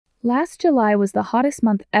Last July was the hottest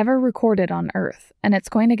month ever recorded on Earth, and it's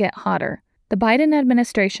going to get hotter. The Biden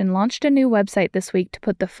administration launched a new website this week to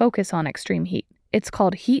put the focus on extreme heat. It's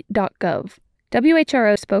called heat.gov.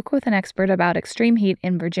 WHRO spoke with an expert about extreme heat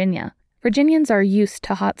in Virginia. Virginians are used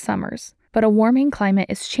to hot summers, but a warming climate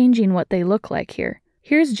is changing what they look like here.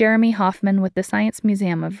 Here's Jeremy Hoffman with the Science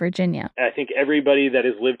Museum of Virginia. I think everybody that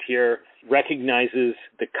has lived here recognizes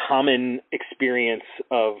the common experience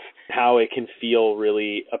of how it can feel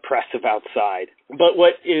really oppressive outside. But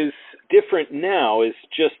what is different now is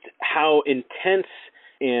just how intense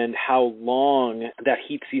and how long that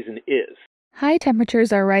heat season is. High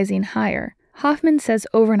temperatures are rising higher. Hoffman says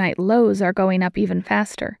overnight lows are going up even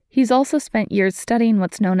faster. He's also spent years studying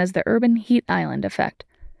what's known as the urban heat island effect.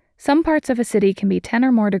 Some parts of a city can be 10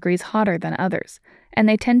 or more degrees hotter than others, and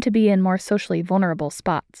they tend to be in more socially vulnerable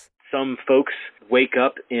spots. Some folks wake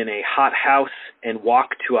up in a hot house and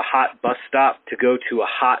walk to a hot bus stop to go to a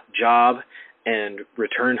hot job and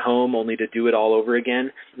return home only to do it all over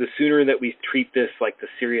again. The sooner that we treat this like the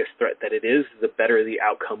serious threat that it is, the better the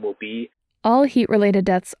outcome will be. All heat-related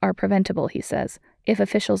deaths are preventable, he says, if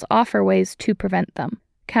officials offer ways to prevent them.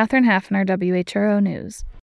 Catherine Hafner, WHRO News.